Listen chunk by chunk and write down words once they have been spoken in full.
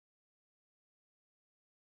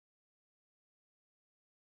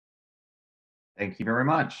Thank you very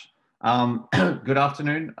much. Good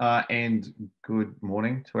afternoon and good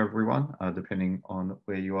morning to everyone, depending on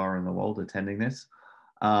where you are in the world attending this.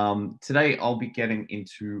 Today, I'll be getting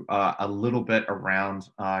into a little bit around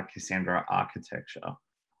Cassandra architecture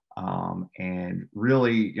and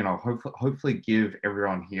really, hopefully give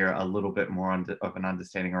everyone here a little bit more of an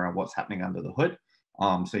understanding around what's happening under the hood,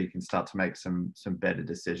 so you can start to make some better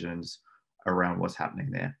decisions around what's happening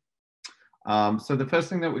there. So the first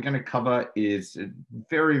thing that we're going to cover is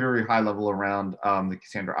very, very high level around the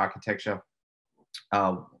Cassandra architecture,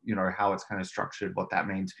 how it's kind of structured, what that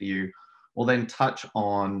means for you. We'll then touch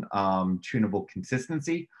on tunable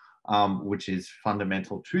consistency, which is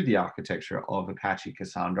fundamental to the architecture of Apache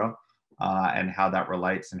Cassandra, and how that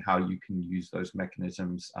relates and how you can use those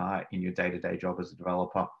mechanisms in your day-to-day job as a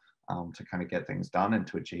developer to kind of get things done and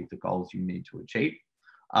to achieve the goals you need to achieve.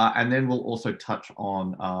 And then we'll also touch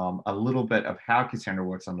on a little bit of how Cassandra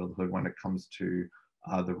works under the hood when it comes to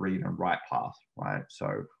the read and write path, right?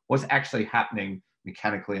 So what's actually happening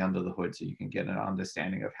mechanically under the hood, so you can get an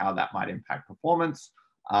understanding of how that might impact performance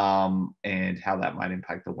and how that might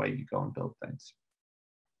impact the way you go and build things.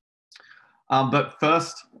 But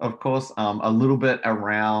first, of course, a little bit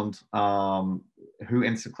around who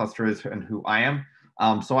Instaclustr is and who I am.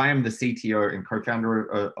 So I am the CTO and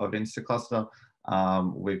co-founder of Instaclustr.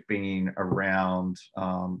 We've been around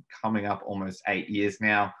coming up almost 8 years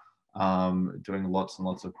now, doing lots and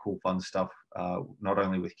lots of cool, fun stuff, not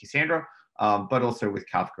only with Cassandra, but also with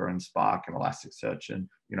Kafka and Spark and Elasticsearch and,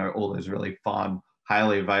 all those really fun,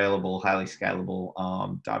 highly available, highly scalable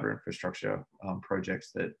data infrastructure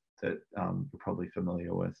projects that you're probably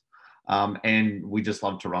familiar with. And we just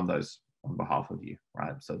love to run those on behalf of you,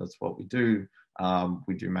 right? So that's what we do.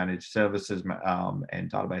 We do manage services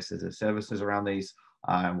and databases as services around these,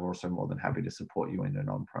 and we're also more than happy to support you in an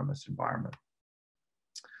on-premise environment.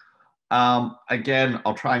 Again,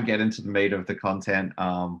 I'll try and get into the meat of the content,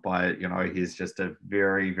 but here's just a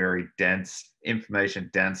very, very dense,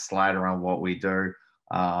 information-dense slide around what we do.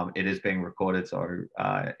 It is being recorded, so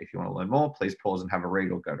if you want to learn more, please pause and have a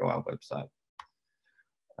read or go to our website.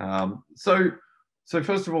 So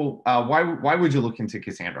first of all, why would you look into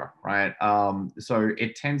Cassandra, right? So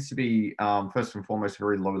it tends to be, first and foremost,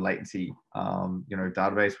 very low latency,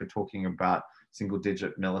 database. We're talking about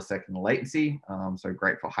single-digit millisecond latency, so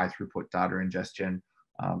great for high throughput data ingestion.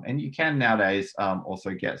 And you can nowadays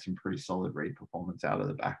also get some pretty solid read performance out of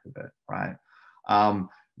the back of it, right?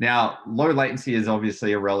 Now, low latency is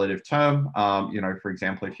obviously a relative term. For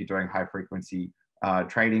example, if you're doing high frequency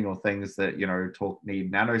trading or things that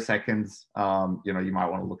need nanoseconds, you might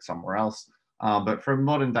want to look somewhere else. But for a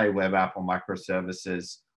modern day web app or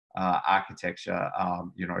microservices architecture,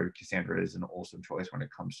 Cassandra is an awesome choice when it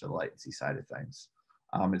comes to the latency side of things.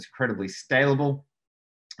 It's incredibly scalable,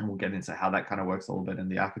 and we'll get into how that kind of works a little bit in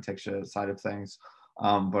the architecture side of things.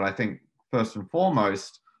 But I think first and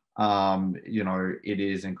foremost, it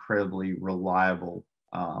is incredibly reliable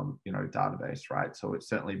database, right? So it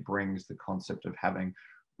certainly brings the concept of having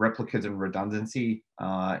replicas and redundancy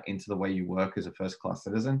into the way you work as a first-class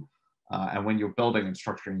citizen. And when you're building and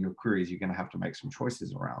structuring your queries, you're going to have to make some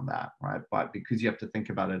choices around that, right? But because you have to think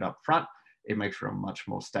about it up front, it makes for a much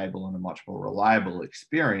more stable and a much more reliable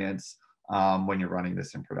experience when you're running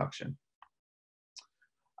this in production.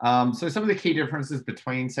 So some of the key differences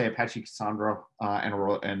between, say, Apache Cassandra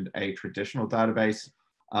and a traditional database,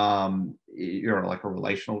 like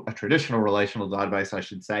a traditional relational database, I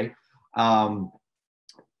should say,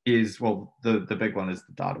 is, well, the big one is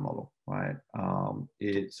the data model, right?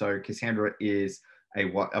 So Cassandra is a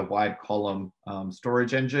wide column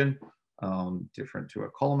storage engine, different to a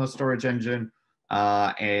columnar storage engine,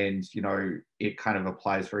 and it kind of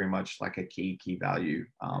applies very much like a key value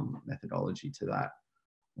methodology to that.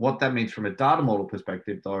 What that means from a data model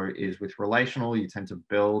perspective, though, is with relational, you tend to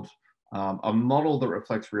build a model that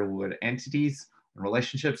reflects real-world entities and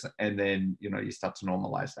relationships, and then you start to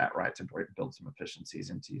normalize that, right, to build some efficiencies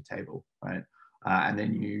into your table, right? And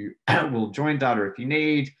then you will join data if you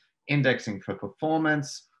need, indexing for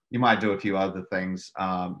performance. You might do a few other things.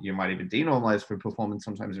 You might even denormalize for performance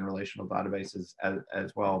sometimes in relational databases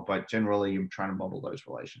as well, but generally you're trying to model those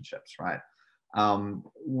relationships, right?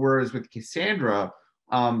 Whereas with Cassandra,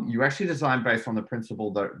 you actually design based on the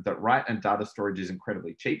principle that write and data storage is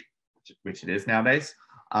incredibly cheap, which it is nowadays.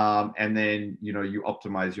 And then, you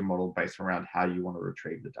optimize your model based around how you want to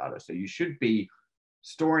retrieve the data. So you should be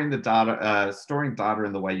storing the data, storing data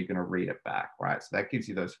in the way you're going to read it back, right? So that gives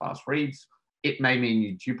you those fast reads. It may mean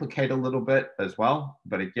you duplicate a little bit as well,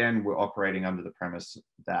 but again, we're operating under the premise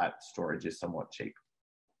that storage is somewhat cheap.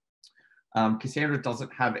 Cassandra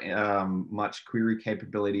doesn't have much query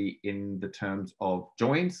capability in the terms of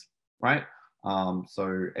joins, right?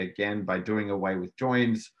 So again, by doing away with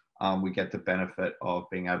joins, we get the benefit of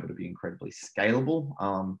being able to be incredibly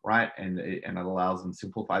scalable, right? And it allows and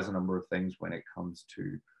simplifies a number of things when it comes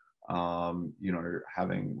to, you know,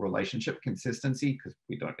 having relationship consistency, because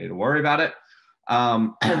we don't need to worry about it.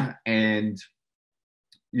 And,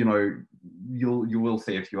 you know, you will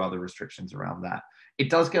see a few other restrictions around that. It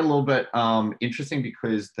does get a little bit interesting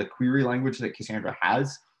because the query language that Cassandra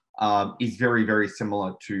has is very, very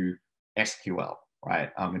similar to SQL,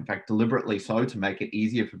 right? In fact, deliberately so to make it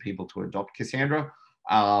easier for people to adopt Cassandra.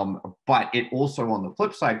 But it also, on the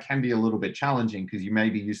flip side, can be a little bit challenging because you may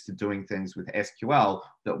be used to doing things with SQL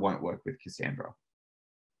that won't work with Cassandra.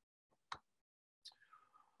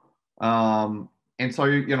 And so,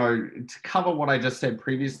 you know, to cover what I just said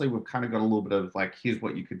previously, we've kind of got a little bit of like, here's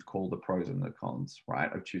what you could call the pros and the cons,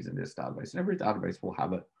 right, of choosing this database. And every database will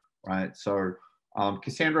have it, right? So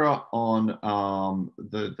Cassandra on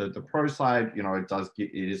the pro side, you know, it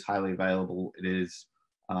is highly available. It is,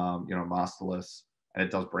 you know, masterless, and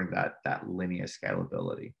it does bring that linear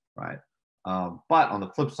scalability, right? But on the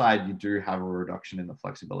flip side, you do have a reduction in the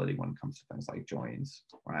flexibility when it comes to things like joins,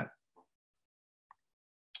 right?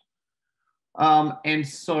 And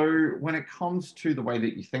so when it comes to the way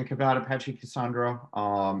that you think about Apache Cassandra,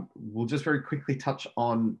 we'll just very quickly touch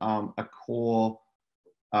on a core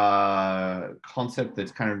concept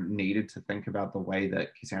that's kind of needed to think about the way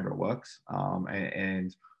that Cassandra works.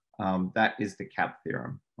 And that is the CAP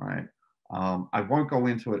theorem, right? I won't go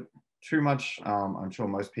into it too much. I'm sure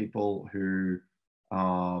most people who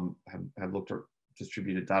have looked at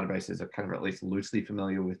distributed databases are kind of at least loosely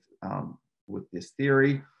familiar with this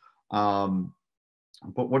theory.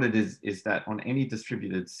 But what it is that on any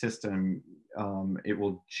distributed system, it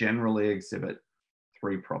will generally exhibit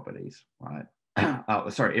three properties, right?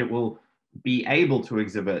 Sorry, it will be able to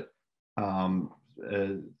exhibit one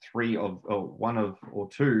or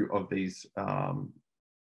two of these,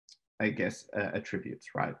 I guess, attributes,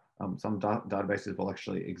 right? Some databases will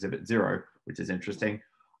actually exhibit 0, which is interesting.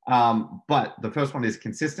 But the first one is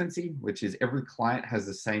consistency, which is every client has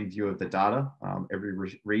the same view of the data. Every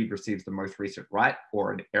read receives the most recent write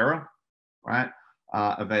or an error, right?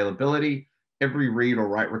 Availability, every read or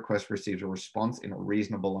write request receives a response in a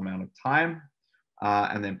reasonable amount of time.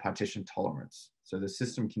 And then partition tolerance. So the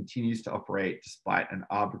system continues to operate despite an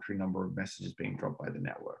arbitrary number of messages being dropped by the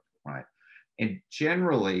network, right? And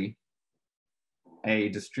generally, a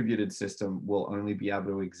distributed system will only be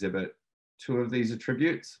able to exhibit 2 of these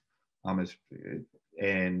attributes. You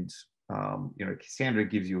know, Cassandra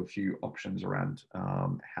gives you a few options around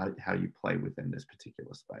how you play within this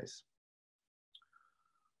particular space.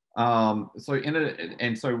 So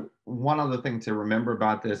one other thing to remember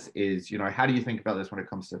about this is, you know, how do you think about this when it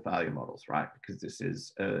comes to failure models, right? Because this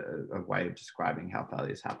is a way of describing how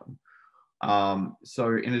failures happen.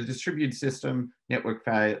 So in a distributed system, network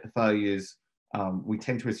failures, we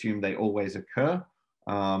tend to assume they always occur.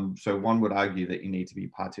 So one would argue that you need to be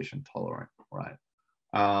partition tolerant, right?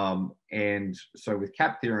 And so with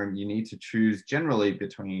CAP theorem, you need to choose generally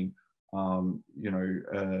between, you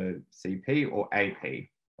know, CP or AP,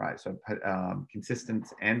 right? So consistent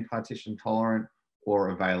and partition tolerant, or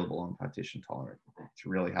available and partition tolerant. It's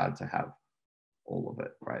really hard to have all of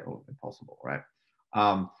it, right? Or impossible, right?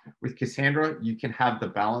 With Cassandra, you can have the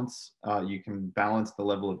balance. You can balance the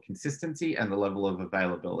level of consistency and the level of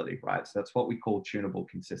availability, right? So that's what we call tunable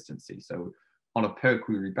consistency. So on a per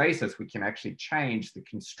query basis, we can actually change the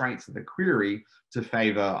constraints of the query to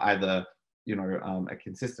favor either, you know, a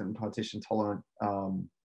consistent partition tolerant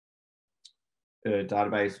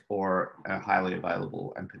database or a highly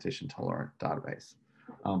available and partition tolerant database.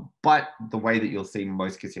 But the way that you'll see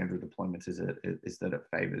most Cassandra deployments is that it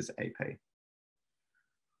favors AP.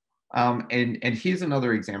 And here's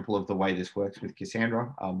another example of the way this works with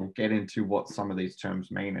Cassandra. We'll get into what some of these terms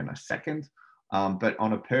mean in a second. But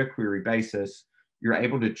on a per query basis, you're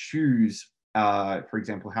able to choose, for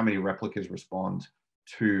example, how many replicas respond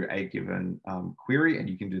to a given query, and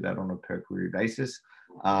you can do that on a per query basis.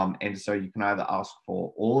 And so you can either ask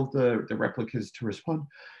for all of the replicas to respond,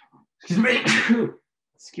 excuse me,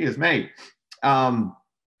 excuse me. You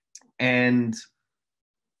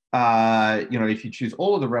know, if you choose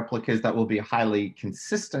all of the replicas, that will be a highly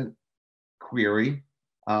consistent query.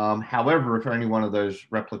 However, if only one of those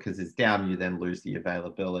replicas is down, you then lose the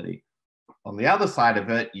availability. On the other side of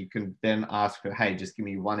it, you can then ask for, hey, just give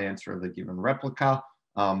me one answer of the given replica.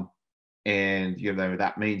 And you know,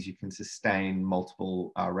 that means you can sustain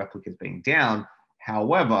multiple replicas being down.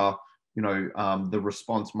 However, you know, the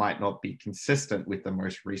response might not be consistent with the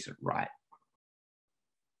most recent write,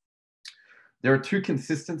 There are two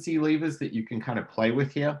consistency levers that you can kind of play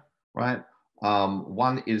with here, right?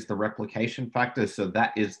 One is the replication factor. So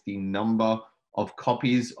that is the number of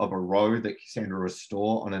copies of a row that Cassandra will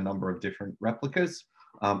store on a number of different replicas.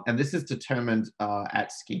 And this is determined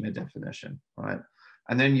at schema definition, right?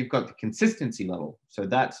 And then you've got the consistency level. So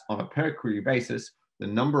that's on a per query basis, the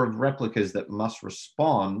number of replicas that must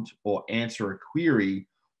respond or answer a query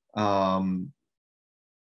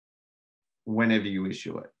whenever you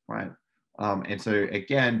issue it, right? And so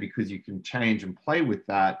again, because you can change and play with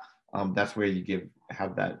that, that's where you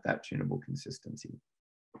have that tunable consistency.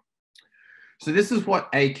 So this is what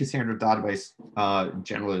a Cassandra database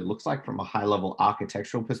generally looks like from a high-level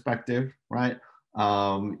architectural perspective, right?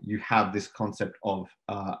 You have this concept of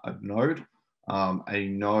a node. A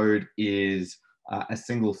node is a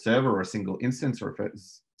single server or a single instance, or if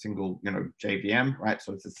it's single, JVM, right?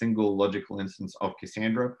 So it's a single logical instance of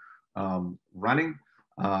Cassandra running.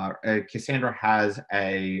 Cassandra has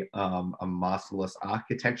a masterless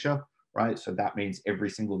architecture, right? So that means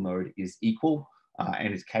every single node is equal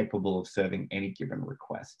and is capable of serving any given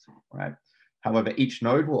request, right? However, each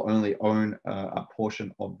node will only own a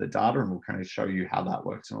portion of the data, and we'll kind of show you how that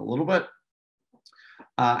works in a little bit.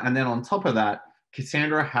 And then on top of that,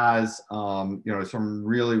 Cassandra has some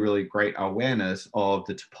really, really great awareness of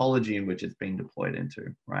the topology in which it's being deployed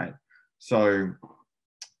into, right? So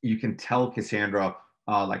you can tell Cassandra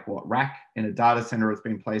like what rack in a data center it's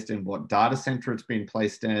been placed in, what data center it's been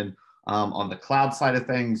placed in. On the cloud side of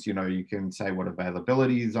things, you can say what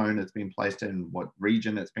availability zone it's been placed in, what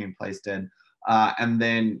region it's been placed in. And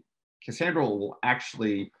then Cassandra will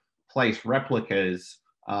actually place replicas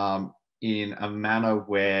in a manner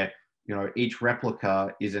where, each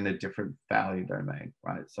replica is in a different value domain,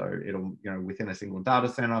 right? So it'll, within a single data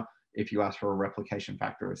center, if you ask for a replication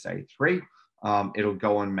factor of say 3, it'll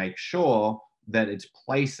go and make sure that it's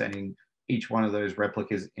placing each one of those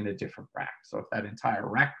replicas in a different rack. So if that entire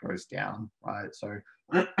rack goes down, right? So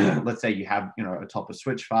let's say you have, a top of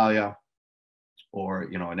switch failure, or, a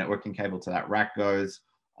networking cable to that rack goes,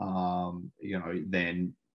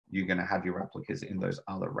 then you're going to have your replicas in those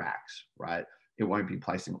other racks, right? It won't be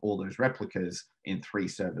placing all those replicas in 3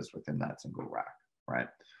 servers within that single rack, right?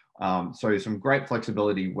 So some great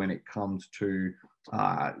flexibility when it comes to,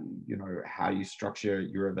 how you structure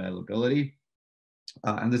your availability.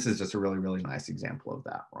 And this is just a really, really nice example of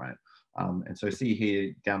that, right? And so see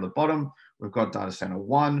here down the bottom, we've got data center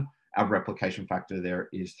 1. Our replication factor there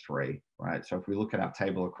is 3, right? So if we look at our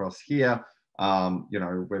table across here,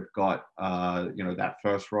 we've got, that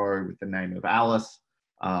first row with the name of Alice.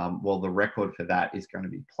 Well, the record for that is going to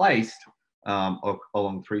be placed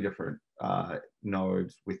along 3 different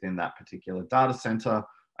nodes within that particular data center.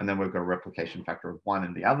 And then we've got a replication factor of 1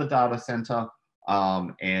 in the other data center.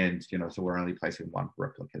 And, so we're only placing 1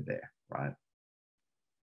 replica there, right?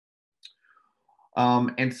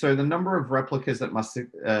 And so the number of replicas that must,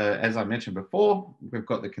 as I mentioned before, we've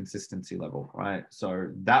got the consistency level, right? So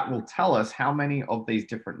that will tell us how many of these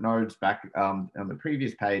different nodes back on the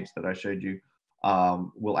previous page that I showed you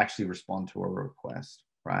will actually respond to a request,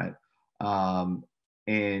 right?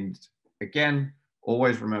 And again,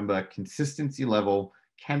 always remember consistency level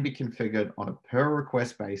can be configured on a per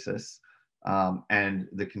request basis. And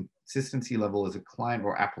the consistency level is a client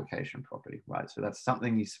or application property, right? So that's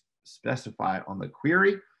something you specify on the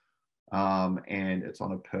query, and it's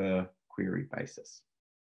on a per query basis.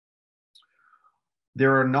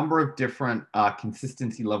 There are a number of different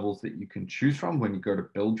consistency levels that you can choose from when you go to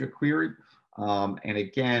build your query. And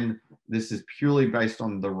again, this is purely based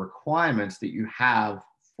on the requirements that you have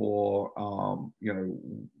for,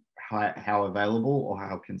 how available or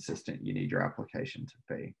how consistent you need your application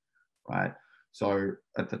to be, right? So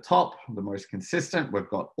at the top, the most consistent, we've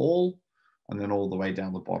got all, and then all the way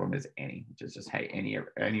down the bottom is any, which is just, hey,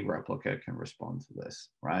 any replica can respond to this,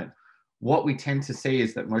 right? What we tend to see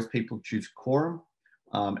is that most people choose quorum,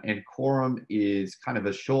 and quorum is kind of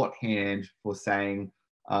a shorthand for saying,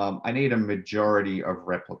 I need a majority of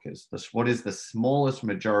replicas. What is the smallest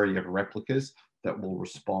majority of replicas that will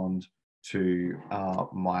respond to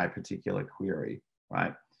my particular query,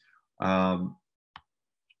 right?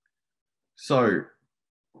 So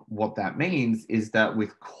what that means is that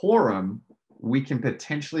with quorum, we can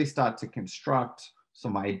potentially start to construct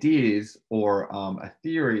some ideas or a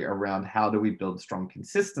theory around how do we build strong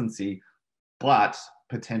consistency, but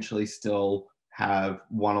potentially still have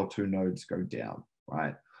 1 or 2 nodes go down,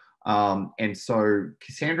 right? And so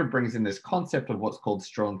Cassandra brings in this concept of what's called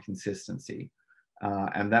strong consistency.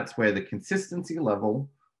 And that's where the consistency level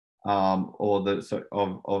or the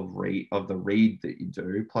of the read that you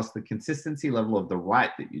do, plus the consistency level of the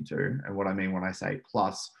write that you do. And what I mean when I say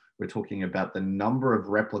plus, we're talking about the number of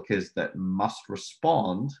replicas that must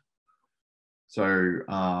respond. So,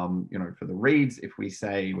 you know, for the reads, if we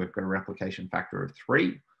say we've got a replication factor of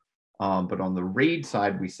 3, but on the read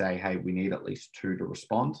side, we say, hey, we need at least 2 to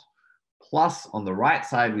respond. Plus, on the write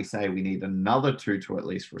side, we say we need another 2 to at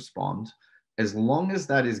least respond. As long as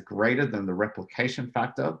that is greater than the replication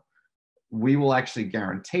factor, we will actually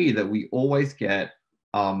guarantee that we always get,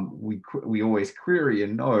 we always query a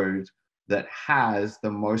node that has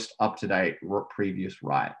the most up-to-date previous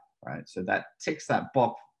write, right? So that ticks that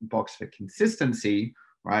box for consistency,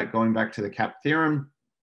 right? Going back to the CAP theorem,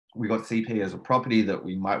 we got CP as a property that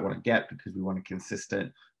we might want to get because we want a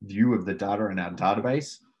consistent view of the data in our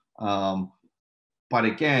database. But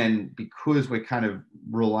again, because we're kind of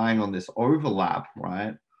relying on this overlap,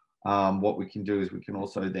 right? What we can do is we can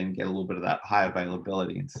also then get a little bit of that high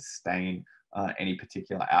availability and sustain any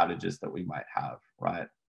particular outages that we might have, right?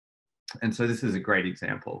 And so this is a great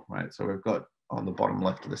example, right? So we've got on the bottom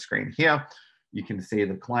left of the screen here, you can see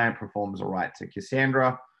the client performs a write to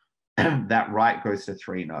Cassandra. That write goes to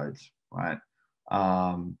 3 nodes, right?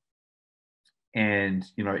 And,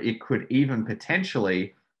 you know, it could even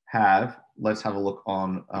potentially have, let's have a look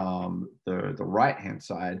on the right-hand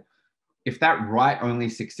side. If that write only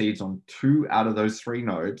succeeds on 2 out of those 3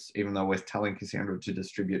 nodes, even though we're telling Cassandra to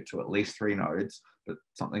distribute to at least 3 nodes, but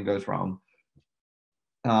something goes wrong,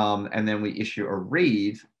 and then we issue a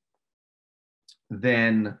read,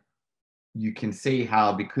 then you can see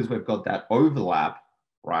how, because we've got that overlap,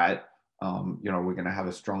 right, you know, we're going to have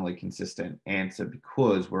a strongly consistent answer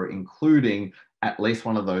because we're including at least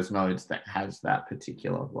one of those nodes that has that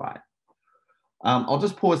particular write. I'll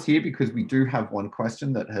just pause here because we do have one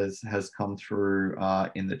question that has come through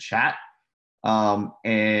in the chat.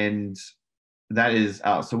 And that is,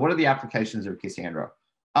 so what are the applications of Cassandra?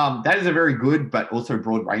 That is a very good but also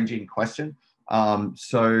broad-ranging question.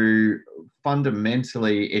 So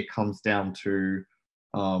fundamentally, it comes down to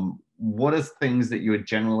what are things that you would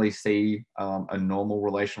generally see a normal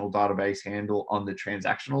relational database handle on the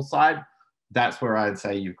transactional side. That's where I'd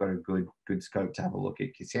say you've got a good scope to have a look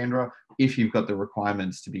at Cassandra if you've got the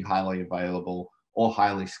requirements to be highly available or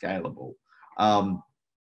highly scalable.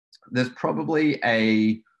 There's probably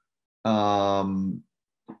a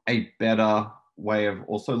better way of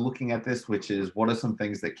also looking at this, which is what are some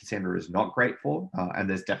things that Cassandra is not great for? And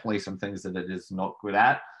there's definitely some things that it is not good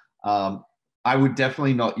at. I would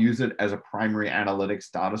definitely not use it as a primary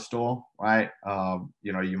analytics data store, right?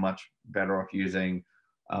 You know, you're much better off using,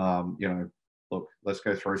 you know, look, let's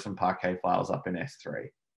go throw some Parquet files up in S3,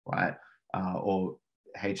 right? Or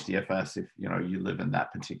HDFS if, you know, you live in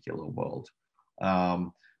that particular world.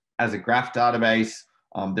 As a graph database,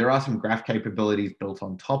 there are some graph capabilities built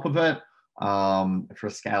on top of it. For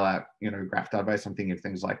a scale out, you know, graph database, I'm thinking of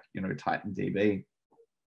things like, you know, TitanDB,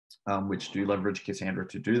 which do leverage Cassandra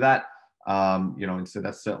to do that. You know, and so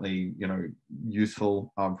that's certainly, you know,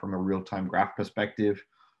 useful from a real-time graph perspective.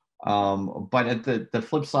 But at the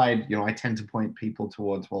flip side, you know, I tend to point people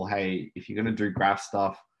towards, well, hey, if you're going to do graph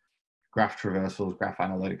stuff, graph traversals, graph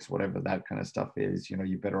analytics, whatever that kind of stuff is, you know,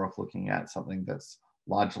 you're better off looking at something that's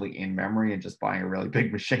largely in memory and just buying a really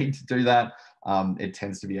big machine to do that. It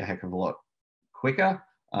tends to be a heck of a lot quicker.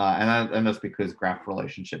 And that's because graph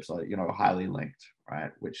relationships are, you know, highly linked,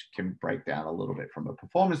 right? Which can break down a little bit from a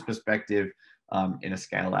performance perspective in a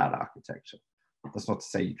scale out architecture. That's not to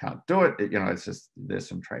say you can't do it. You know, it's just there's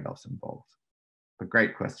some trade-offs involved. But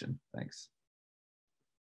great question. Thanks.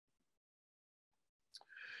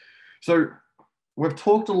 So we've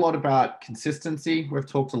talked a lot about consistency. We've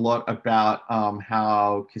talked a lot about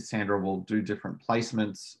how Cassandra will do different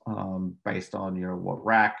placements based on, you know, what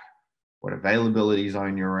rack, what availability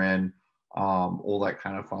zone you're in, all that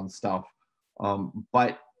kind of fun stuff.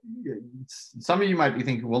 But some of you might be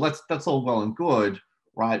thinking, well, that's all well and good,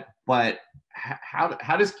 right? But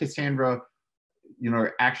how does Cassandra, you know,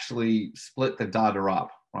 actually split the data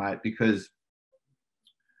up, right? Because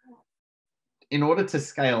in order to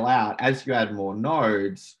scale out, as you add more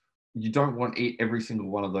nodes, you don't want every single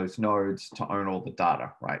one of those nodes to own all the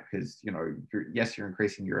data, right? Because, you know, yes, you're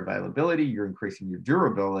increasing your availability, you're increasing your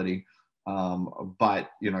durability,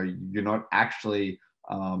 but, you know, you're not actually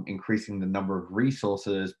increasing the number of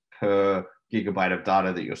resources per gigabyte of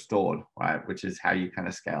data that you're stored, right? Which is how you kind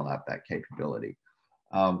of scale out that capability.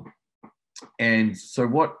 And so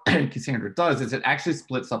what Cassandra does is it actually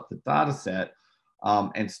splits up the data set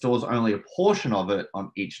and stores only a portion of it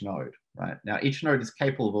on each node, right? Now, each node is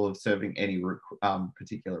capable of serving any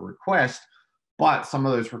particular request, but some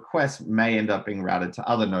of those requests may end up being routed to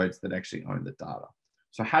other nodes that actually own the data.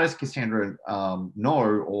 So how does Cassandra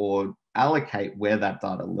know or allocate where that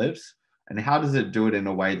data lives? and how does it do it in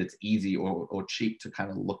a way that's easy or cheap to kind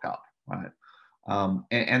of look up, right?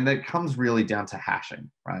 And that comes really down to hashing,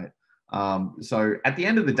 right? So at the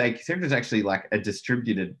end of the day, Cassandra is actually like a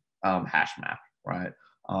distributed hash map, right?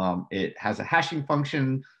 It has a hashing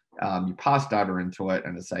function. You pass data into it,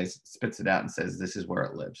 and it spits it out and says, this is where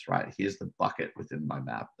it lives, right? Here's the bucket within my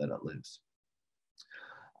map that it lives.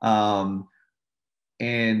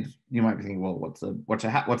 And you might be thinking, well, what's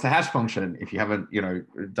a hash function if you haven't,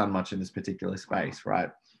 done much in this particular space, right?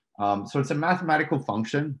 So it's a mathematical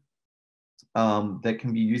function that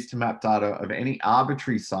can be used to map data of any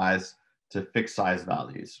arbitrary size to fixed size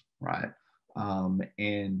values, right?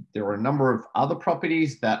 And there are a number of other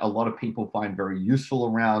properties that a lot of people find very useful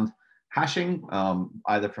around hashing,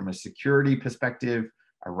 either from a security perspective,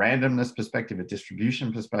 a randomness perspective, a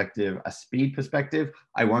distribution perspective, a speed perspective.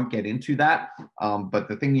 I won't get into that, but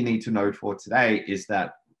the thing you need to know for today is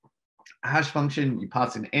that a hash function, you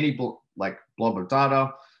pass in any blob of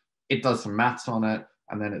data, it does some maths on it,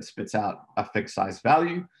 and then it spits out a fixed size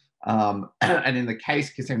value. And in the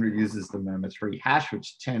case, Cassandra uses the murmur3 hash,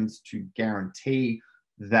 which tends to guarantee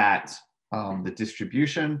that the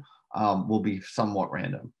distribution will be somewhat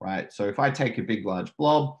random, right? So if I take a big, large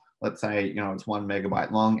blob, let's say, it's 1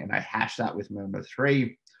 megabyte long, and I hash that with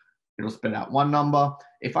murmur3, it'll spit out one number.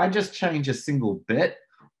 If I just change a single bit,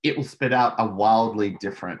 it will spit out a wildly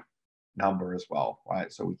different number as well,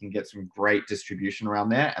 right? So we can get some great distribution around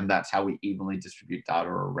there, and that's how we evenly distribute data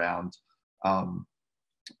around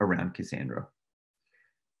Cassandra.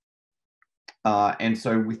 And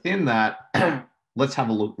so within that, let's have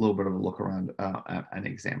a little bit of a look around an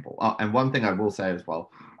example. And one thing I will say as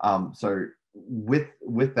well, so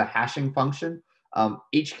with the hashing function,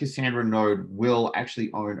 each Cassandra node will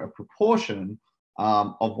actually own a proportion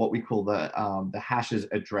of what we call the hash's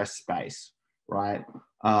address space, right?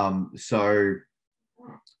 So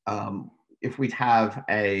if we have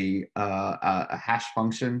a hash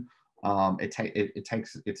function,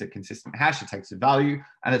 it's a consistent hash, it takes a value,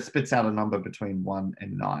 and it spits out a number between 1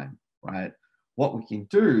 and 9, right? What we can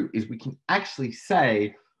do is we can actually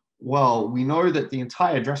say, well, we know that the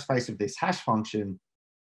entire address space of this hash function,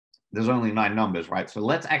 there's only 9 numbers, right? So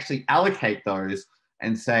let's actually allocate those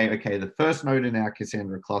and say, okay, the first node in our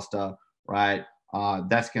Cassandra cluster, right,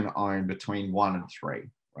 that's going to own between 1 and 3,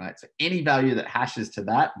 right? So any value that hashes to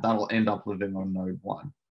that, that'll end up living on node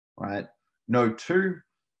 1, right? Node 2,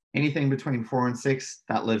 anything between 4 and 6,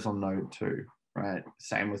 that lives on node 2, right?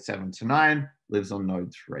 Same with 7 to 9, lives on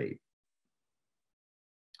node 3.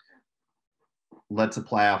 Let's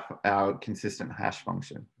apply our consistent hash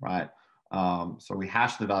function, right? So we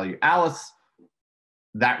hash the value Alice,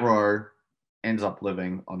 that row ends up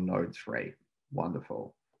living on node 3.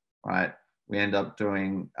 Wonderful, right? We end up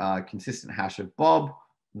doing a consistent hash of Bob,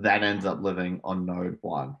 that ends up living on node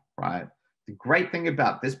 1, right? The great thing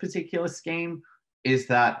about this particular scheme is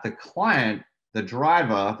that the client, the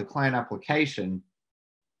driver, the client application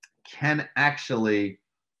can actually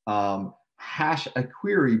hash a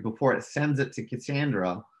query before it sends it to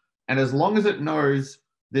Cassandra. And as long as it knows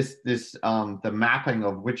the mapping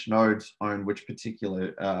of which nodes own which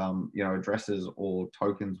particular addresses or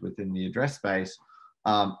tokens within the address space,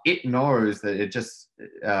 it knows that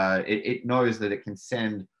it knows that it can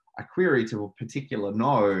send a query to a particular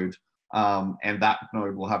node, and that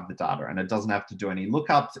node will have the data, and it doesn't have to do any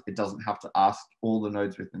lookups. It doesn't have to ask all the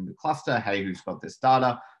nodes within the cluster, hey, who's got this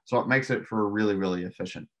data? So it makes it for a really, really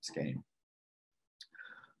efficient scheme.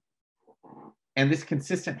 And this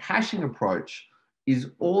consistent hashing approach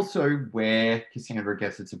is also where Cassandra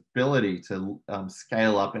gets its ability to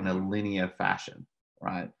scale up in a linear fashion,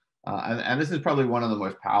 right? And this is probably one of the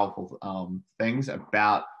most powerful things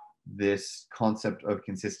about this concept of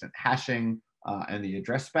consistent hashing and the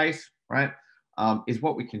address space, right? Is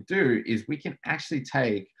what we can do is we can actually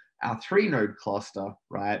take our 3-node cluster,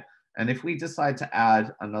 right? And if we decide to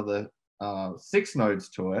add another 6 nodes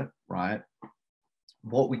to it, right?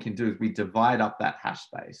 What we can do is we divide up that hash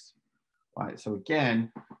space, right? So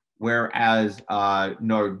again, whereas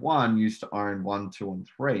node 1 used to own 1, 2, and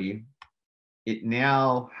 3, it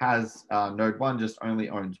now has node 1 just only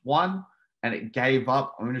owns 1, and it gave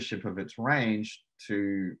up ownership of its range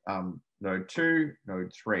to node 2,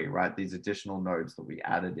 node 3, right? These additional nodes that we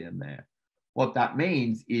added in there. What that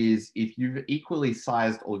means is if you've equally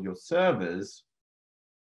sized all your servers,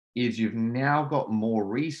 is you've now got more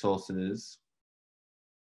resources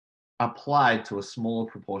applied to a smaller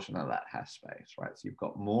proportion of that hash space, right? So you've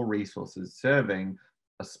got more resources serving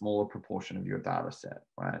a smaller proportion of your data set,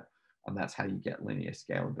 right? And that's how you get linear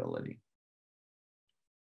scalability.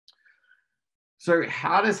 So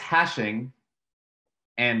how does hashing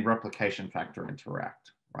and replication factor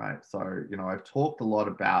interact, right? So, you know, I've talked a lot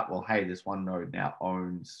about, well, hey, this one node now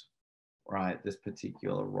owns, right, this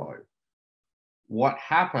particular row. What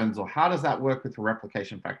happens, or how does that work with a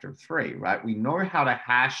replication factor of 3, right? We know how to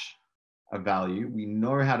hash a value. We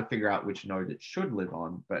know how to figure out which node it should live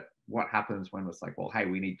on, but what happens when it's like, well, hey,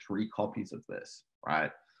 we need 3 copies of this,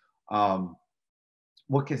 right?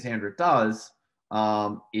 What Cassandra does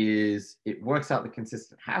is it works out the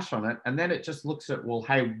consistent hash on it, and then it just looks at, well,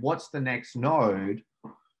 hey, what's the next node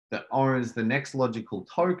that owns the next logical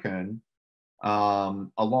token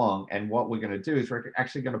along, and what we're going to do is we're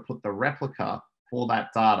actually going to put the replica for that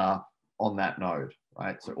data on that node,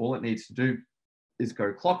 right? So all it needs to do is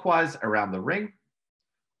go clockwise around the ring,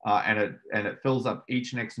 and it fills up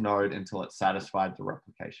each next node until it's satisfied the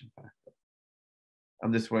replication factor.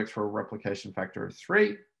 And this works for a replication factor of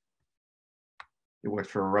 3. It works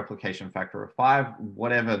for a replication factor of 5,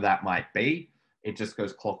 whatever that might be. It just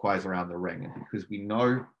goes clockwise around the ring. And because we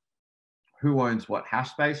know who owns what hash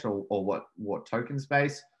space or what token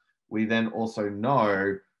space, we then also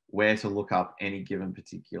know where to look up any given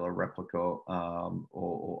particular replica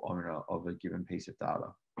or owner of a given piece of data,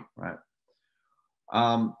 right?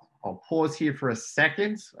 I'll pause here for a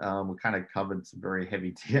second. We kind of covered some very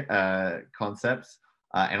heavy concepts,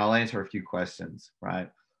 and I'll answer a few questions,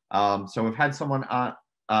 right? So we've had someone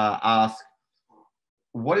ask,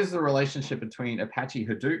 what is the relationship between Apache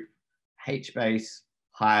Hadoop, HBase,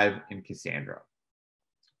 Hive, and Cassandra?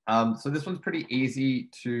 So this one's pretty easy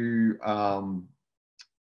to,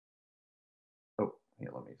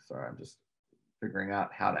 sorry, I'm just figuring out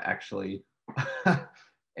how to actually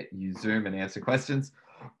use Zoom and answer questions.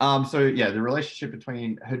 So yeah, the relationship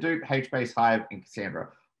between Hadoop, HBase, Hive, and Cassandra.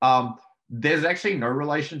 There's actually no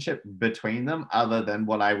relationship between them other than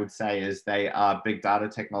what I would say is they are big data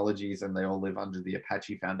technologies and they all live under the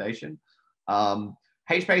Apache Foundation.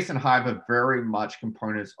 HBase and Hive are very much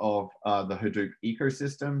components of the Hadoop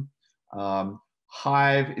ecosystem.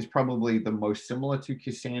 Hive is probably the most similar to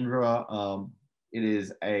Cassandra. It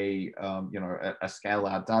is a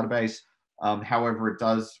scale-out database. However, it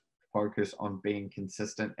does focus on being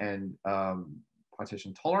consistent and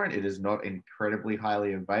partition tolerant. It is not incredibly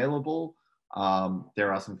highly available.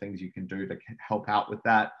 There are some things you can do to help out with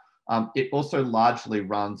that. It also largely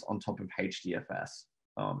runs on top of HDFS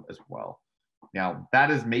as well. Now,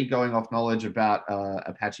 that is me going off knowledge about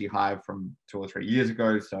Apache Hive from 2 or 3 years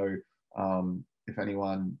ago. So if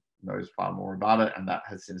anyone knows far more about it and that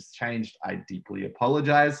has since changed, I deeply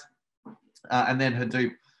apologize. And then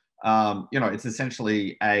Hadoop, it's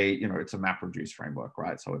essentially it's a MapReduce framework,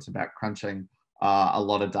 right? So it's about crunching a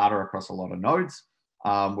lot of data across a lot of nodes.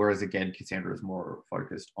 Whereas again, Cassandra is more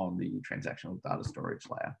focused on the transactional data storage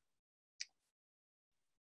layer.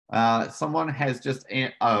 Someone has just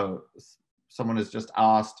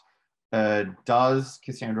asked, does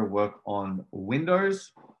Cassandra work on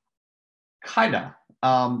Windows? Kinda.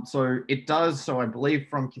 So it does. So I believe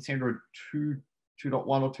from Cassandra 2.1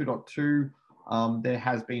 or 2.2, there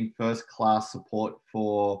has been first class support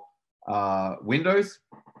for Windows.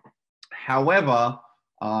 However,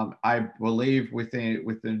 I believe with the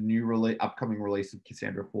new upcoming release of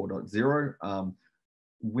Cassandra 4.0,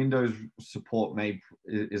 Windows support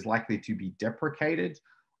is likely to be deprecated.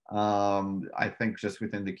 I think just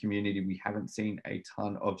within the community, we haven't seen a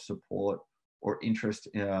ton of support or interest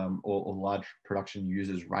or large production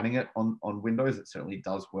users running it on Windows. It certainly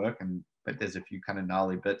does work, but there's a few kind of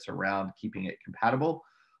gnarly bits around keeping it compatible.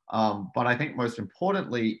 But I think most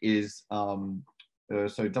importantly is so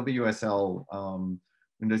WSL,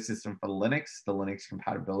 Windows System for Linux, the Linux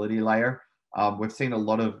compatibility layer. We've seen a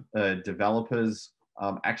lot of developers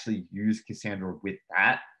actually use Cassandra with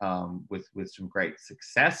that, with some great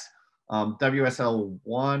success.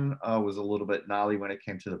 WSL1 was a little bit gnarly when it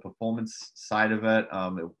came to the performance side of it.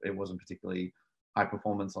 It wasn't particularly high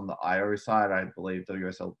performance on the IO side. I believe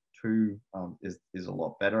WSL2 is a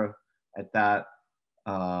lot better at that.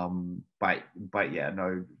 But yeah,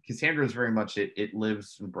 no, Cassandra is very much, it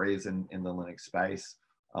lives and breathes in the Linux space,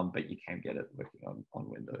 but you can get it working on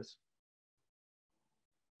Windows.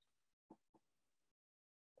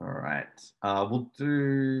 All right, we'll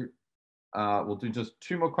do just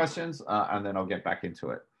 2 more questions and then I'll get back into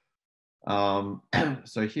it.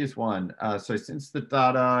 So here's one. So since the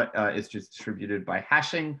data is just distributed by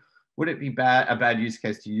hashing, would it be a bad use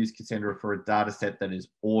case to use Cassandra for a data set that is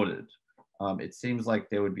ordered? It seems like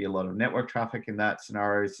there would be a lot of network traffic in that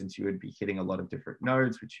scenario, since you would be hitting a lot of different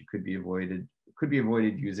nodes, which you could be avoided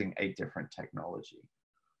using a different technology.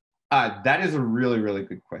 That is a really, really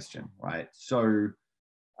good question, right? So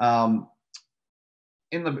so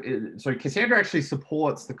Cassandra actually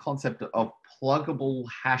supports the concept of pluggable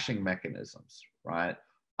hashing mechanisms, right?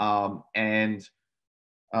 And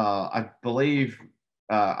I believe,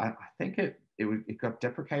 I think it got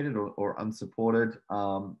deprecated or unsupported,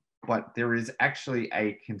 but there is actually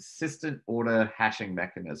a consistent order hashing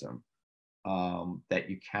mechanism that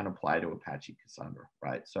you can apply to Apache Cassandra,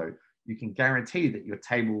 right? So you can guarantee that your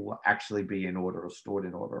table will actually be in order or stored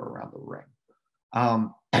in order around the ring.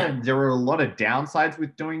 There are a lot of downsides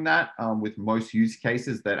with doing that, with most use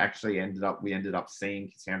cases that actually we ended up seeing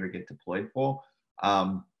Cassandra get deployed for.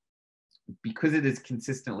 Because it is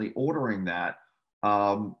consistently ordering that,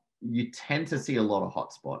 you tend to see a lot of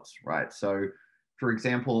hotspots, right? So, for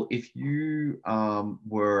example, if you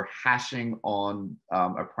were hashing on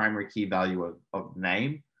a primary key value of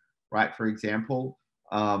name, right, for example,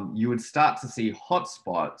 you would start to see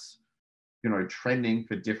hotspots, trending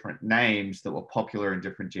for different names that were popular in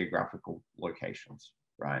different geographical locations,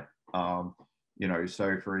 right? So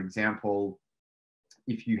for example,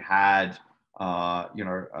 if you had, a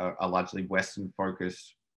largely Western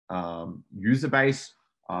focused user base,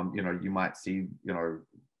 you might see,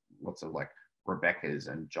 lots of like Rebecca's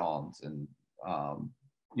and John's and,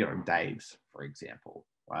 Dave's, for example,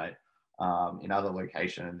 right? In other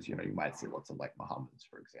locations, you might see lots of like Muhammad's,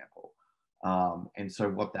 for example. And so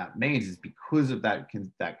what that means is because of that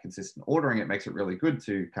consistent ordering, it makes it really good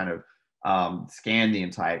to kind of scan the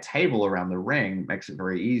entire table around the ring, makes it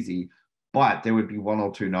very easy. But there would be one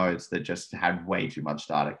or two nodes that just had way too much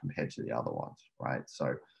data compared to the other ones, right?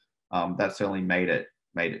 So that certainly made it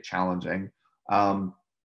challenging. And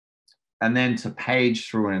then to page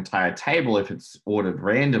through an entire table, if it's ordered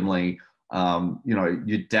randomly,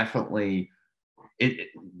 you definitely,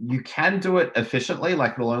 you can do it efficiently,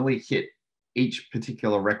 like it'll only hit each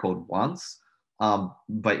particular record once.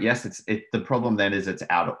 But yes, the problem then is it's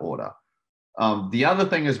out of order. The other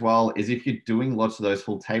thing as well is if you're doing lots of those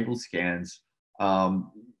full table scans,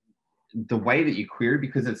 the way that you query,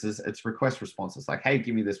 because it's request response, it's like, hey,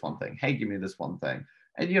 give me this one thing. Hey, give me this one thing.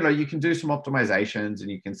 And, you can do some optimizations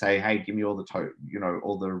and you can say, hey, give me all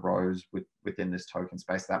all the rows within this token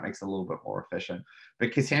space. That makes it a little bit more efficient.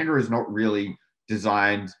 But Cassandra is not really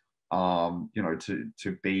designed, to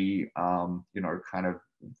be, kind of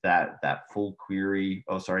that full query,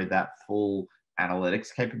 that full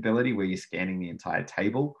analytics capability where you're scanning the entire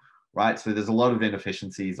table, right? So there's a lot of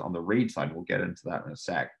inefficiencies on the read side. We'll get into that in a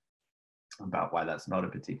sec about why that's not a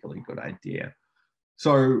particularly good idea.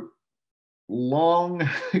 So a long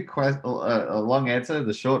answer.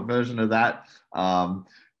 The short version of that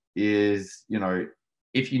is,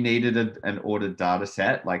 if you needed an ordered data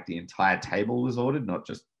set, like the entire table was ordered, not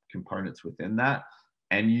just components within that,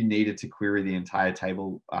 and you needed to query the entire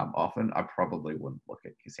table often, I probably wouldn't look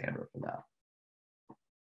at Cassandra for that.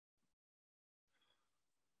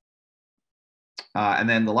 And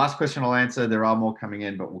then the last question I'll answer, there are more coming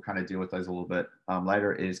in, but we'll kind of deal with those a little bit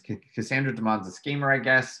later, is Cassandra demands a schema, I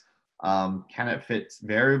guess. Can it fit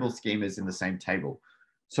variable schemas in the same table?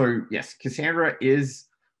 So yes, Cassandra is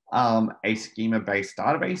a schema-based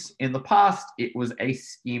database. In the past, it was a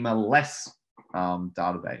schema-less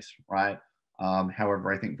database, right?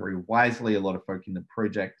 However, I think very wisely, a lot of folk in the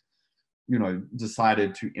project,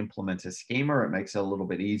 decided to implement a schema. It makes it a little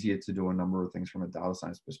bit easier to do a number of things from a data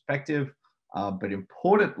science perspective. But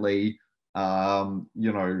importantly, whether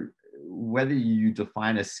you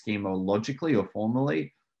define a schema logically or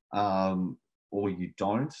formally, or you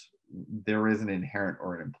don't, there is an inherent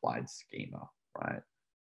or an implied schema, right?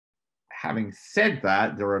 Having said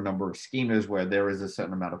that, there are a number of schemas where there is a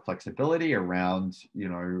certain amount of flexibility around,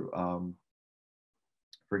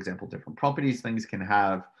 for example, different properties things can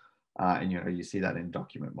have, and you see that in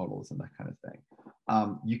document models and that kind of thing.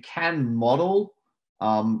 You can model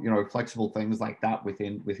flexible things like that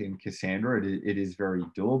within Cassandra. It is very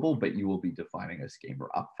doable, but you will be defining a schema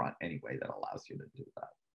upfront anyway that allows you to do that.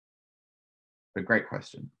 But great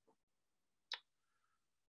question.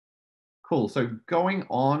 Cool. So going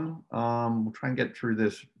on, we'll try and get through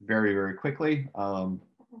this very, very quickly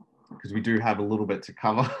because we do have a little bit to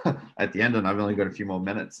cover at the end, and I've only got a few more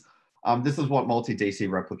minutes. This is what multi-DC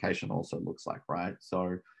replication also looks like, right?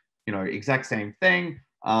 So, exact same thing.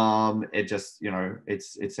 It just,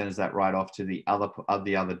 it sends that right off to the other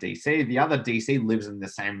DC. The other DC lives in the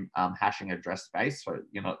same hashing address space. So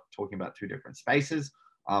you're not talking about two different spaces,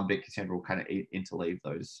 but Cassandra will kind of interleave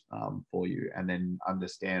those for you and then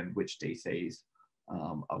understand which DCs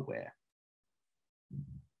are where.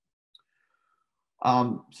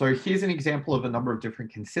 So here's an example of a number of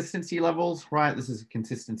different consistency levels, right? This is a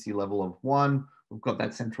consistency level of 1. We've got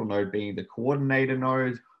that central node being the coordinator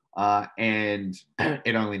node. And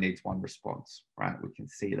it only needs one response, right? We can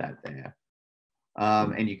see that there.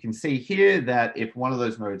 And you can see here that if one of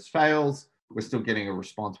those nodes fails, we're still getting a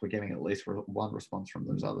response. We're getting at least one response from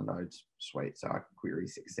those other nodes. Sweet, so our query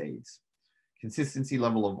succeeds. Consistency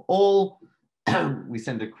level of all, we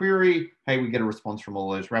send a query, hey, we get a response from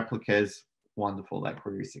all those replicas. Wonderful, that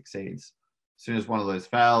query succeeds. As soon as one of those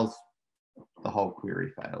fails, the whole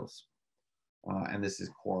query fails. And this is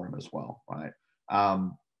quorum as well, right?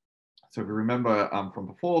 So if you remember from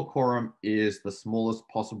before, quorum is the smallest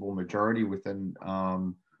possible majority within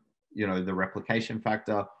the replication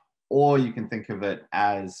factor, or you can think of it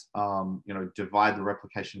as divide the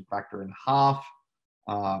replication factor in half,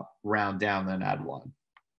 round down, then add 1,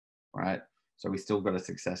 right? So we still got a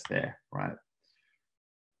success there, right?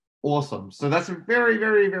 Awesome. So that's a very,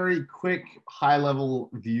 very, very quick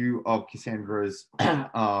high-level view of Cassandra's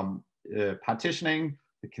partitioning,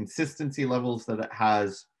 the consistency levels that it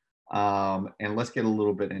has, and let's get a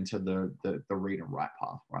little bit into the read and write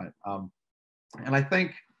path, right? And I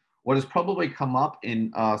think what has probably come up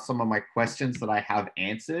in some of my questions that I have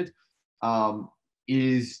answered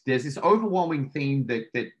is there's this overwhelming theme that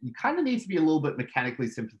you kind of need to be a little bit mechanically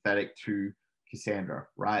sympathetic to Cassandra,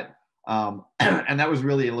 right? And that was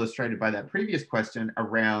really illustrated by that previous question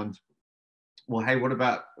around, well, hey, what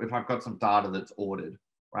about if I've got some data that's ordered,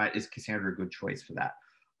 right? Is Cassandra a good choice for that?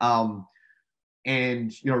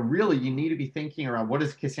 And really, you need to be thinking around what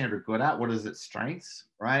is Cassandra good at, what is its strengths,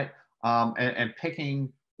 right? And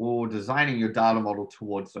picking or designing your data model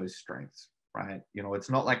towards those strengths, right? It's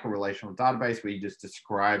not like a relational database where you just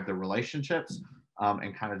describe the relationships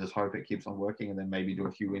and kind of just hope it keeps on working, and then maybe do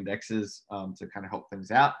a few indexes to kind of help things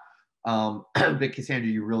out. But Cassandra,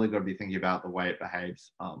 you really got to be thinking about the way it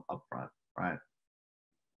behaves up front, right?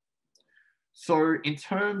 So in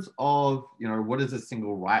terms of, what does a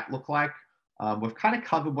single write look like? We've kind of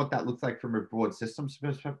covered what that looks like from a broad systems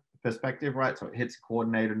perspective, right? So it hits a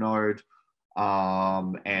coordinator node,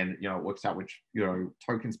 and it works out which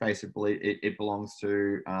token space it belongs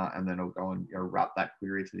to, and then it'll go and route that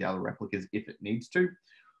query to the other replicas if it needs to.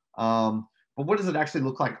 But what does it actually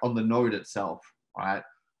look like on the node itself, right?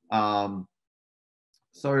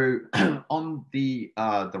 So on the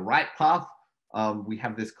write path, we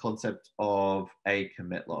have this concept of a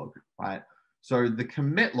commit log, right? So the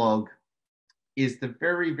commit log is the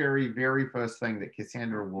very, very, very first thing that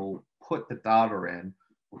Cassandra will put the data in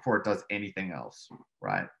before it does anything else,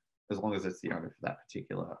 right? As long as it's the owner for that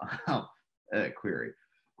particular query.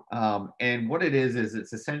 And what it is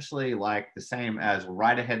it's essentially like the same as a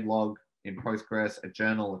write-ahead log in Postgres, a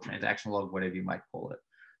journal, a transaction log, whatever you might call it.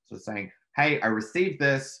 So it's saying, hey, I received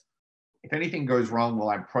this. If anything goes wrong while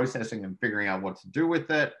I'm processing and figuring out what to do with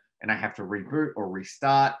it, and I have to reboot or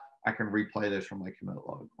restart, I can replay this from my commit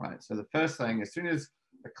log, right? So the first thing, as soon as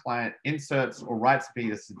the client inserts or writes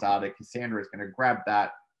fetus to data, Cassandra is going to grab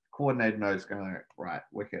that. Coordinator node is going to, right,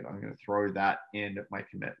 wicked, I'm going to throw that in my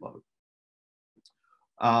commit log.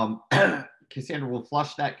 Cassandra will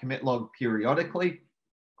flush that commit log periodically,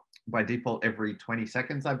 by default every 20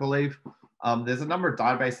 seconds, I believe. There's a number of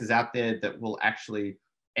databases out there that will actually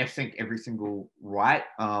fsync every single write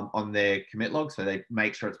on their commit log, so they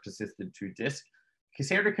make sure it's persisted to disk.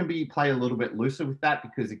 Cassandra can play a little bit looser with that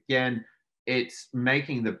because, again, it's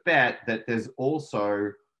making the bet that there's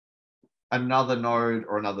also another node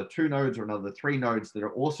or another 2 nodes or another 3 nodes that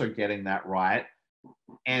are also getting that write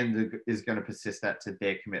and is going to persist that to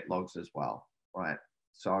their commit logs as well, right?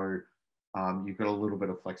 So you've got a little bit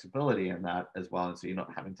of flexibility in that as well, and so you're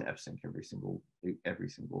not having to fsync every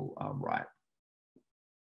single write.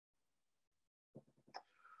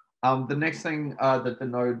 The next thing that the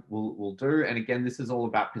node will do, and again, this is all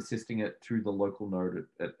about persisting it to the local node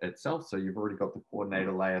itself. So you've already got the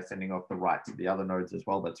coordinator layer sending off the write to the other nodes as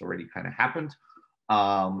well. That's already kind of happened.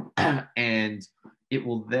 And it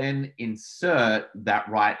will then insert that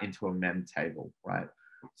write into a mem table, right?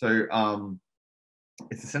 So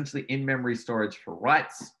it's essentially in-memory storage for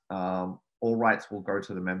writes. All writes will go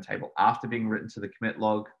to the mem table after being written to the commit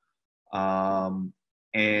log.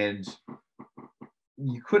 And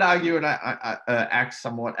you could argue it acts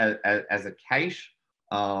somewhat as a cache,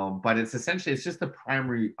 but it's essentially, it's just the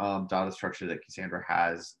primary data structure that Cassandra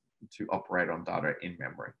has to operate on data in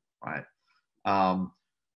memory, right?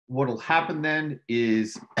 What will happen then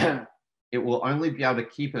is it will only be able to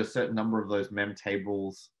keep a certain number of those mem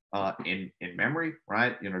tables in memory,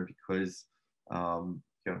 right? Because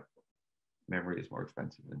memory is more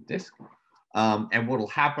expensive than disk. And what will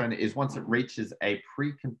happen is once it reaches a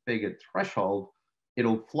pre-configured threshold,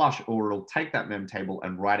 it'll flush, or it'll take that mem table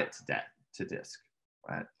and write it to disk,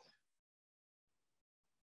 right?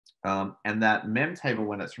 And that mem table,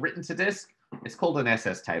 when it's written to disk, it's called an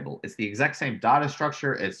SS table. It's the exact same data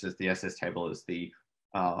structure. It's just the SS table is the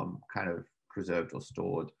kind of preserved or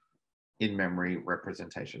stored in-memory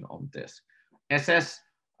representation on disk. SS,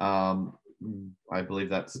 I believe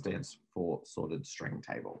that stands for sorted string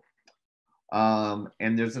table.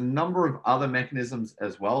 And there's a number of other mechanisms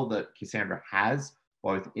as well that Cassandra has,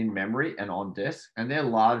 both in memory and on disk, and they're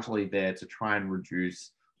largely there to try and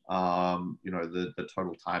reduce, the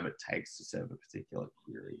total time it takes to serve a particular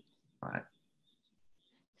query, right?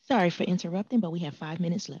 Sorry for interrupting, but we have 5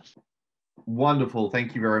 minutes left. Wonderful,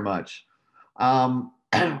 thank you very much.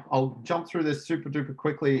 I'll jump through this super duper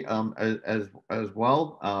quickly as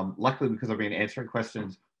well. Luckily, because I've been answering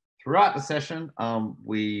questions throughout the session,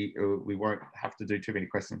 we won't have to do too many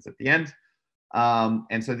questions at the end.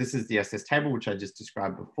 And so this is the SS table, which I just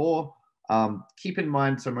described before. Keep in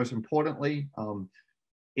mind, so most importantly,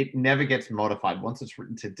 it never gets modified. Once it's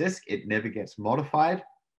written to disk, it never gets modified.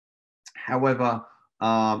 However,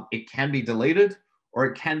 it can be deleted or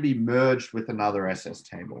it can be merged with another SS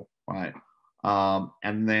table, right?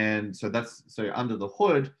 And then, so under the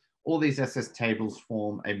hood, all these SS tables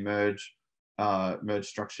form a merge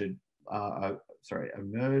structured, a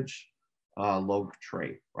merge log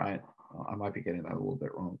tree, right? I might be getting that a little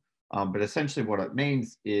bit wrong. But essentially what it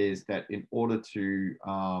means is that in order to,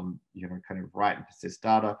 kind of write and persist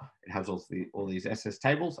data, it has all these SS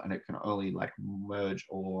tables and it can only like merge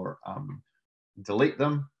or delete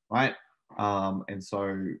them, right? And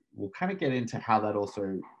so we'll kind of get into how that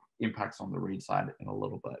also impacts on the read side in a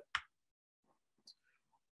little bit.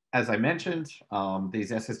 As I mentioned,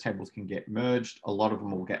 these SS tables can get merged. A lot of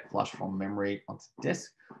them will get flushed from memory onto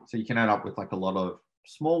disk. So you can end up with like a lot of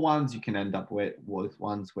small ones. You can end up with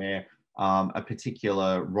ones where a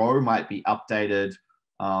particular row might be updated,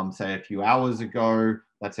 say a few hours ago.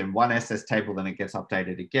 That's in one SS table, then it gets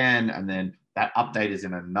updated again. And then that update is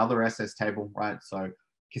in another SS table, right? So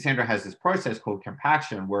Cassandra has this process called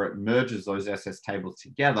compaction where it merges those SS tables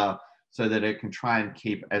together so that it can try and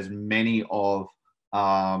keep as many of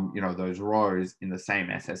those rows in the same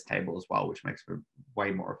SS table as well, which makes for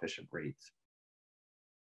way more efficient reads.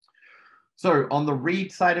 So on the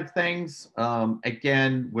read side of things,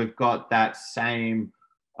 again, we've got that same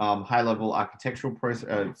high-level architectural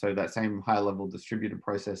process, so that same high-level distributed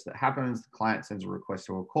process that happens. The client sends a request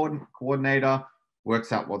to a coordinator,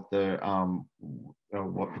 works out what the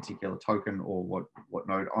what particular token or what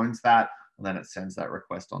node owns that, and then it sends that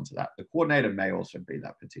request onto that. The coordinator may also be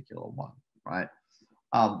that particular one, right?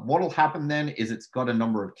 What will happen then is it's got a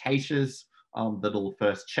number of caches that it'll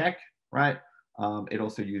first check, right? It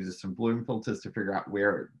also uses some Bloom filters to figure out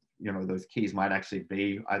where those keys might actually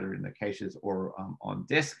be, either in the caches or on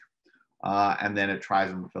disk, and then it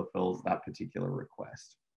tries and fulfills that particular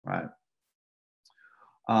request, right?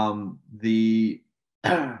 The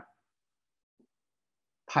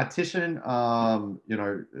partition,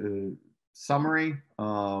 summary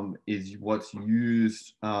is what's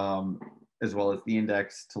used as well as the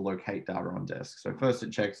index to locate data on disk. So first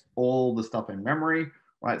it checks all the stuff in memory,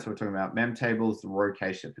 right? So we're talking about mem tables, the row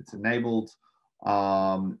cache if it's enabled,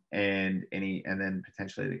 and then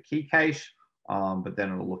potentially the key cache, but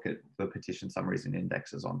then it'll look at the partition summaries and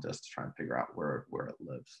indexes on disk to try and figure out where it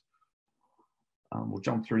lives. We'll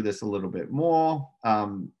jump through this a little bit more.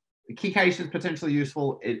 The key cache is potentially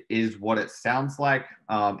useful. It is what it sounds like.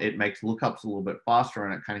 It makes lookups a little bit faster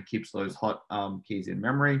and it kind of keeps those hot keys in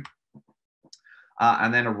memory.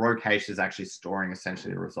 And then a row cache is actually storing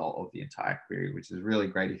essentially the result of the entire query, which is really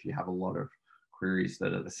great if you have a lot of queries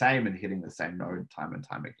that are the same and hitting the same node time and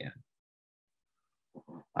time again.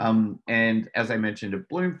 And as I mentioned, a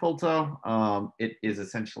Bloom filter, it is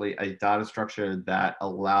essentially a data structure that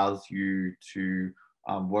allows you to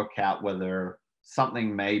work out whether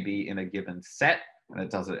something may be in a given set, and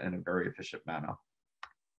it does it in a very efficient manner.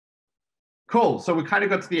 Cool, so we kind of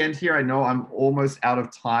got to the end here. I know I'm almost out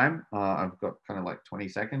of time. I've got kind of like 20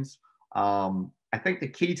 seconds. I think the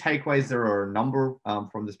key takeaways, there are a number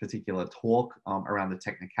from this particular talk around the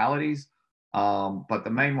technicalities, but the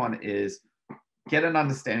main one is get an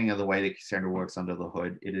understanding of the way that Cassandra works under the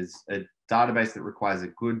hood. It is a database that requires a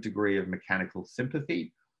good degree of mechanical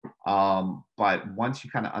sympathy, but once you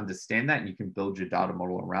kind of understand that and you can build your data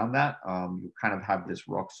model around that, you kind of have this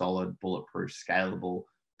rock solid, bulletproof, scalable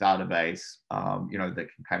database, that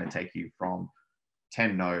can kind of take you from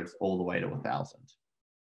 10 nodes all the way to 1,000.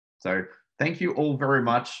 So thank you all very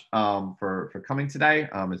much for coming today.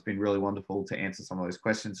 It's been really wonderful to answer some of those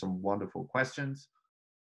questions, some wonderful questions.